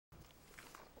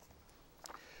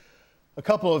A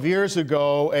couple of years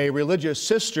ago, a religious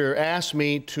sister asked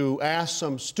me to ask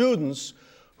some students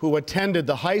who attended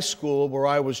the high school where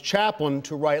I was chaplain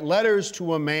to write letters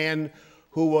to a man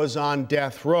who was on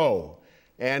death row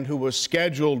and who was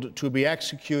scheduled to be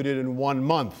executed in 1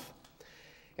 month.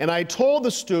 And I told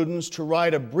the students to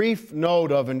write a brief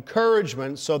note of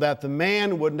encouragement so that the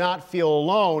man would not feel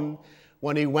alone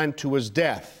when he went to his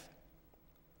death.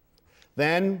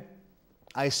 Then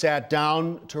I sat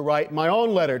down to write my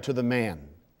own letter to the man,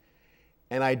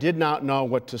 and I did not know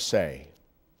what to say.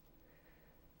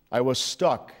 I was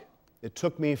stuck. It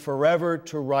took me forever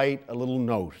to write a little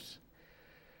note.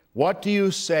 What do you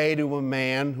say to a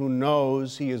man who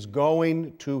knows he is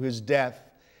going to his death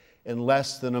in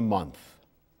less than a month?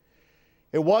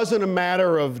 It wasn't a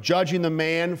matter of judging the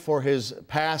man for his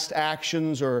past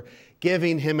actions or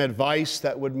giving him advice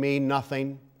that would mean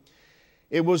nothing.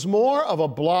 It was more of a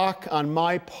block on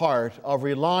my part of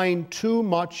relying too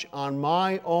much on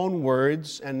my own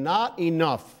words and not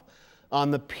enough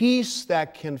on the peace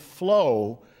that can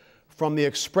flow from the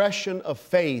expression of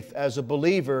faith as a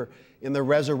believer in the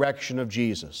resurrection of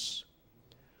Jesus.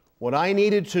 What I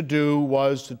needed to do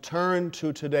was to turn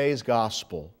to today's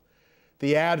gospel.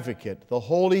 The Advocate, the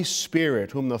Holy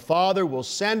Spirit, whom the Father will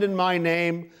send in my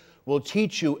name, will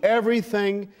teach you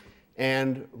everything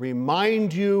and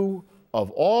remind you of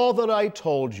all that I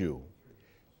told you.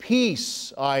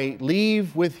 Peace I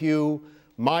leave with you,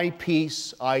 my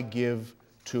peace I give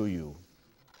to you.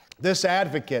 This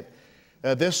Advocate,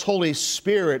 this Holy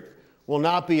Spirit will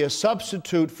not be a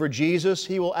substitute for Jesus.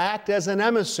 He will act as an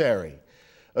emissary,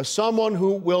 someone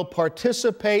who will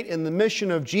participate in the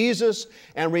mission of Jesus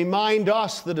and remind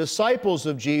us, the disciples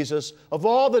of Jesus, of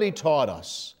all that He taught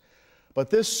us. But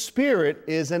this Spirit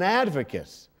is an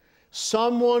advocate,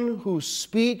 someone who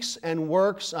speaks and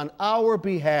works on our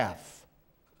behalf,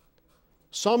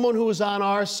 someone who is on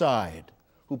our side,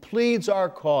 who pleads our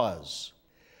cause.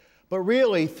 But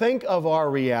really, think of our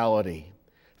reality.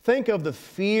 Think of the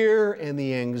fear and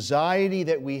the anxiety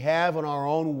that we have in our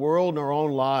own world and our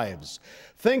own lives.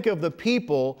 Think of the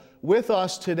people with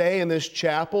us today in this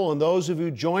chapel and those of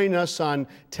you joining us on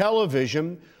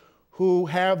television who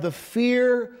have the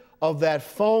fear of that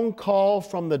phone call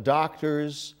from the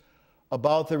doctors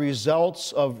about the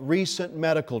results of recent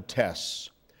medical tests,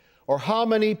 or how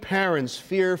many parents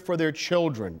fear for their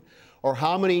children, or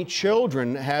how many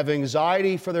children have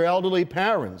anxiety for their elderly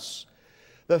parents.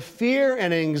 The fear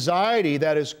and anxiety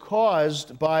that is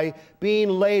caused by being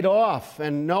laid off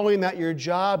and knowing that your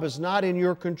job is not in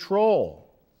your control.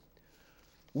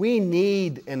 We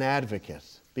need an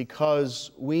advocate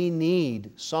because we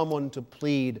need someone to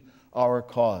plead our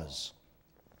cause.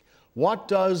 What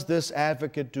does this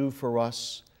advocate do for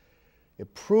us?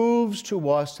 It proves to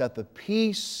us that the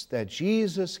peace that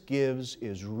Jesus gives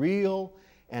is real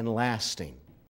and lasting.